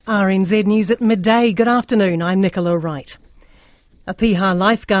RNZ News at midday. Good afternoon, I'm Nicola Wright. A Piha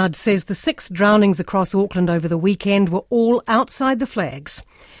lifeguard says the 6 drownings across Auckland over the weekend were all outside the flags.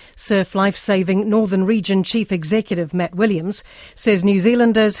 Surf Lifesaving Northern Region Chief Executive Matt Williams says New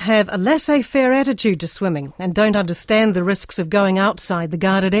Zealanders have a laissez-faire attitude to swimming and don't understand the risks of going outside the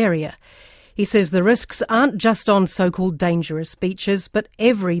guarded area. He says the risks aren't just on so-called dangerous beaches, but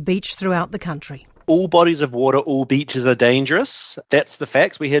every beach throughout the country. All bodies of water, all beaches are dangerous. That's the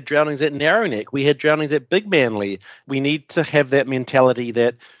facts. We had drownings at Narrowneck. We had drownings at Big Manly. We need to have that mentality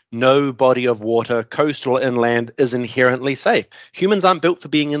that no body of water, coastal or inland, is inherently safe. Humans aren't built for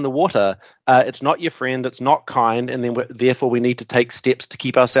being in the water. It's not your friend. It's not kind. And then therefore we need to take steps to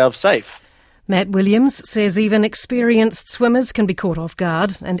keep ourselves safe. Matt Williams says even experienced swimmers can be caught off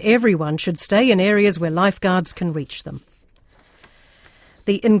guard and everyone should stay in areas where lifeguards can reach them.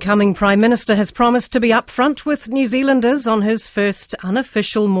 The incoming Prime Minister has promised to be upfront with New Zealanders on his first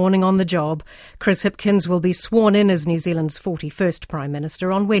unofficial morning on the job. Chris Hipkins will be sworn in as New Zealand's 41st Prime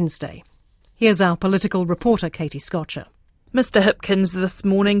Minister on Wednesday. Here's our political reporter, Katie Scotcher. Mr Hipkins this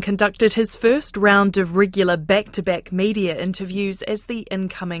morning conducted his first round of regular back-to-back media interviews as the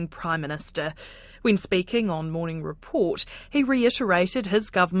incoming Prime Minister. When speaking on Morning Report, he reiterated his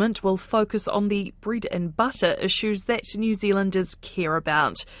government will focus on the bread and butter issues that New Zealanders care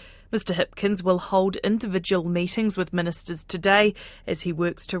about. Mr Hipkins will hold individual meetings with ministers today as he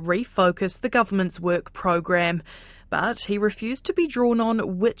works to refocus the government's work programme. But he refused to be drawn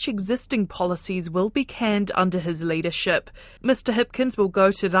on which existing policies will be canned under his leadership. Mr Hipkins will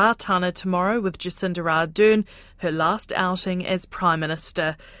go to Rātana tomorrow with Jacinda Ardern, her last outing as Prime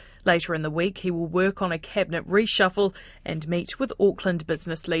Minister. Later in the week, he will work on a cabinet reshuffle and meet with Auckland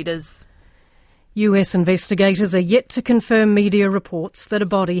business leaders. US investigators are yet to confirm media reports that a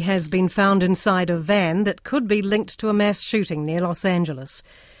body has been found inside a van that could be linked to a mass shooting near Los Angeles.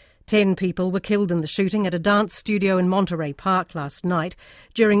 10 people were killed in the shooting at a dance studio in Monterey Park last night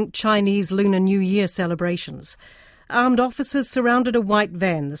during Chinese Lunar New Year celebrations. Armed officers surrounded a white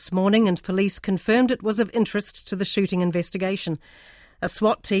van this morning and police confirmed it was of interest to the shooting investigation. A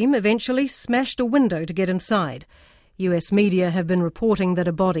SWAT team eventually smashed a window to get inside. US media have been reporting that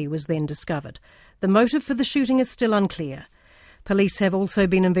a body was then discovered. The motive for the shooting is still unclear. Police have also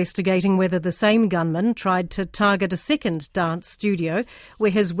been investigating whether the same gunman tried to target a second dance studio where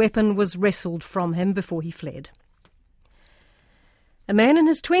his weapon was wrestled from him before he fled. A man in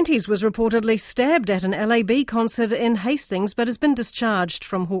his 20s was reportedly stabbed at an LAB concert in Hastings but has been discharged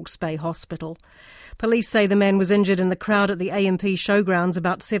from Hawke's Bay Hospital. Police say the man was injured in the crowd at the AMP showgrounds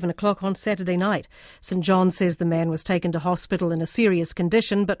about 7 o'clock on Saturday night. St John says the man was taken to hospital in a serious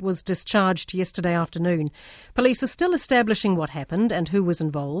condition but was discharged yesterday afternoon. Police are still establishing what happened and who was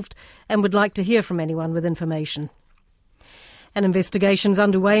involved and would like to hear from anyone with information. An investigation's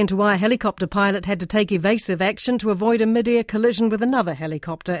underway into why a helicopter pilot had to take evasive action to avoid a mid-air collision with another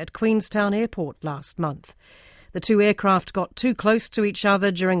helicopter at Queenstown Airport last month. The 2 aircraft got too close to each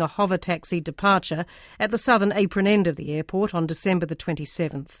other during a hover taxi departure at the southern apron end of the airport on December the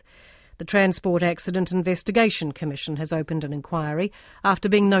 27th. The Transport Accident Investigation Commission has opened an inquiry after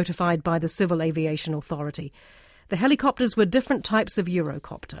being notified by the Civil Aviation Authority. The helicopters were different types of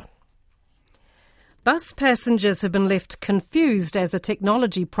Eurocopter. Bus passengers have been left confused as a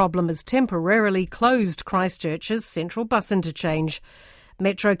technology problem has temporarily closed Christchurch's central bus interchange.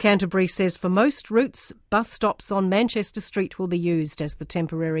 Metro Canterbury says for most routes, bus stops on Manchester Street will be used as the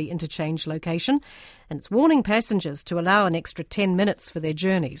temporary interchange location, and it's warning passengers to allow an extra 10 minutes for their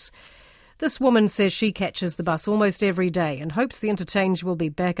journeys. This woman says she catches the bus almost every day and hopes the interchange will be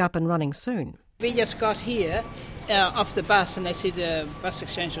back up and running soon. We just got here off the bus and they said the bus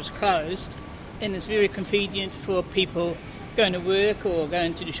exchange was closed, and it's very convenient for people going to work or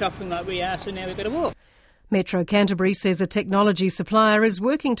going to the shopping like we are, so now we've got to walk. Metro Canterbury says a technology supplier is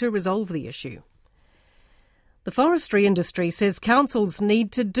working to resolve the issue. The forestry industry says councils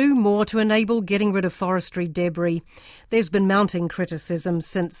need to do more to enable getting rid of forestry debris. There's been mounting criticism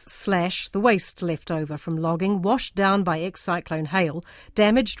since Slash, the waste left over from logging, washed down by ex-cyclone hail,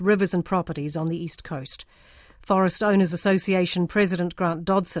 damaged rivers and properties on the east coast. Forest Owners Association President Grant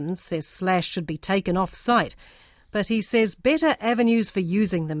Dodson says Slash should be taken off-site, but he says better avenues for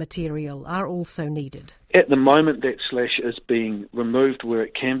using the material are also needed. At the moment, that slash is being removed where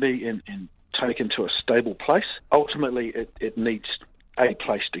it can be and taken to a stable place. Ultimately, it needs a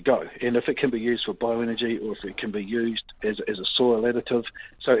place to go. And if it can be used for bioenergy or if it can be used as a soil additive.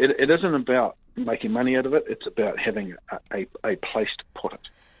 So it isn't about making money out of it, it's about having a place to put it.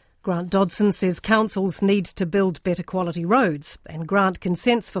 Grant Dodson says councils need to build better quality roads and grant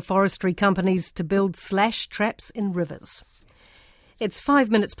consents for forestry companies to build slash traps in rivers. It's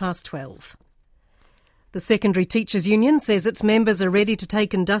 12:05. The Secondary Teachers Union says its members are ready to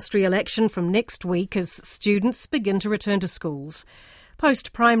take industrial action from next week as students begin to return to schools.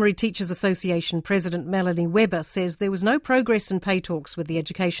 Post-Primary Teachers Association President Melanie Webber says there was no progress in pay talks with the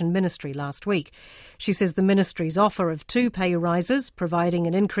Education Ministry last week. She says the Ministry's offer of 2 pay rises, providing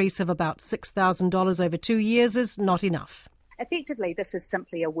an increase of about $6,000 over 2 years, is not enough. Effectively, this is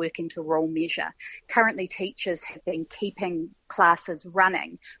simply a working to rule measure. Currently, teachers have been keeping classes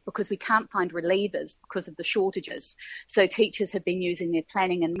running because we can't find relievers because of the shortages. So teachers have been using their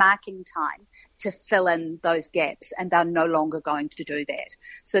planning and marking time to fill in those gaps, and they're no longer going to do that.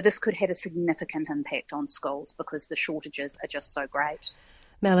 So this could have a significant impact on schools because the shortages are just so great.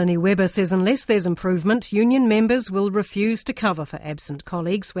 Melanie Webber says unless there's improvement, union members will refuse to cover for absent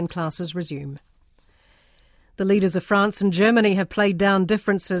colleagues when classes resume. The leaders of France and Germany have played down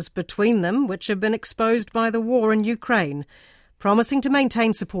differences between them, which have been exposed by the war in Ukraine, promising to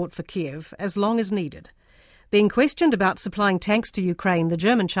maintain support for Kiev as long as needed. Being questioned about supplying tanks to Ukraine, the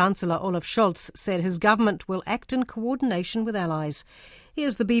German Chancellor Olaf Scholz said his government will act in coordination with allies.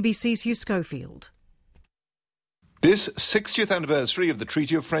 Here's the BBC's Hugh Schofield. This 60th anniversary of the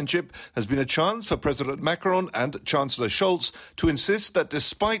Treaty of Friendship has been a chance for President Macron and Chancellor Scholz to insist that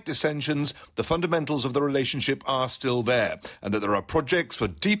despite dissensions, the fundamentals of the relationship are still there and that there are projects for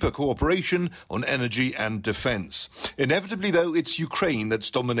deeper cooperation on energy and defence. Inevitably, though, it's Ukraine that's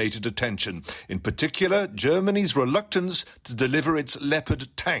dominated attention. In particular, Germany's reluctance to deliver its Leopard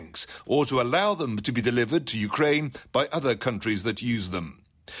tanks or to allow them to be delivered to Ukraine by other countries that use them.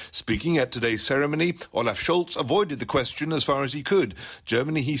 Speaking at today's ceremony, Olaf Scholz avoided the question as far as he could.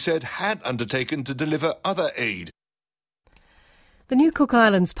 Germany, he said, had undertaken to deliver other aid. The new Cook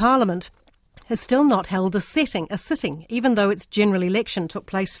Islands Parliament has still not held a sitting, even though its general election took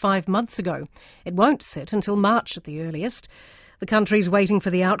place 5 months ago. It won't sit until March at the earliest. The country's waiting for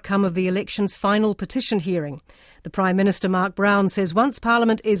the outcome of the election's final petition hearing. The Prime Minister, Mark Brown, says once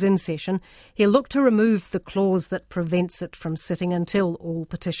Parliament is in session, he'll look to remove the clause that prevents it from sitting until all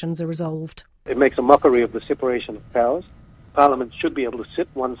petitions are resolved. It makes a mockery of the separation of powers. Parliament should be able to sit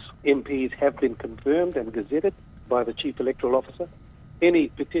once MPs have been confirmed and gazetted by the Chief Electoral Officer. Any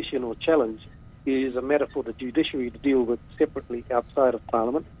petition or challenge is a matter for the judiciary to deal with separately outside of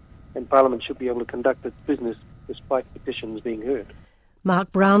Parliament, and Parliament should be able to conduct its business despite petitions being heard.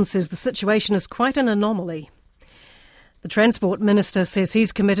 Mark Brown says the situation is quite an anomaly. The Transport Minister says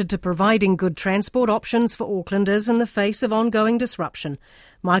he's committed to providing good transport options for Aucklanders in the face of ongoing disruption.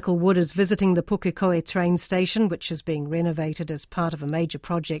 Michael Wood is visiting the Pukekohe train station, which is being renovated as part of a major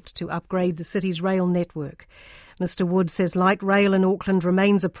project to upgrade the city's rail network. Mr Wood says light rail in Auckland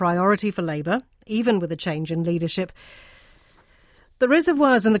remains a priority for Labour, even with a change in leadership. The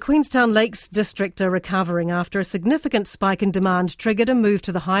reservoirs in the Queenstown Lakes district are recovering after a significant spike in demand triggered a move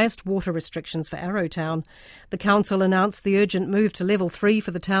to the highest water restrictions for Arrowtown. The council announced the urgent move to level 3 for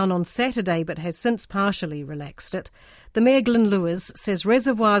the town on Saturday, but has since partially relaxed it. The Mayor, Glyn Lewis, says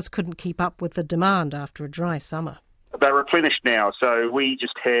reservoirs couldn't keep up with the demand after a dry summer. They're replenished now, so we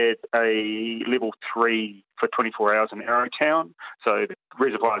just had a level 3 for 24 hours in Arrowtown, so the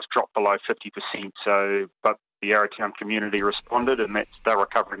reservoirs dropped below 50%, but the Arrowtown community responded and they're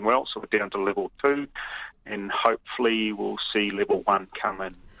recovering well, so we're down to level 2 and hopefully we'll see level 1 come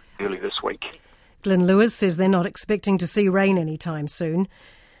in early this week. Glyn Lewis says they're not expecting to see rain anytime soon.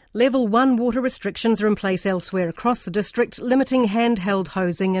 Level 1 water restrictions are in place elsewhere across the district, limiting handheld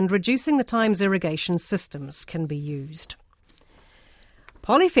hosing and reducing the times irrigation systems can be used.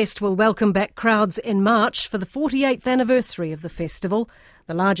 Polyfest will welcome back crowds in March for the 48th anniversary of the festival,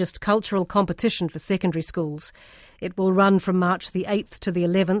 the largest cultural competition for secondary schools. It will run from March the 8th to the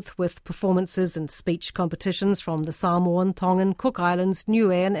 11th with performances and speech competitions from the Samoan, Tongan, Cook Islands,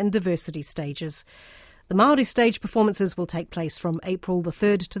 Niuean and diversity stages. The Māori stage performances will take place from April the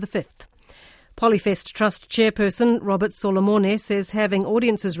 3rd to the 5th. Polyfest Trust Chairperson Robert Solomone says having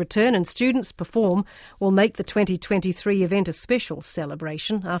audiences return and students perform will make the 2023 event a special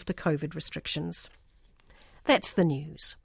celebration after COVID restrictions. That's the news.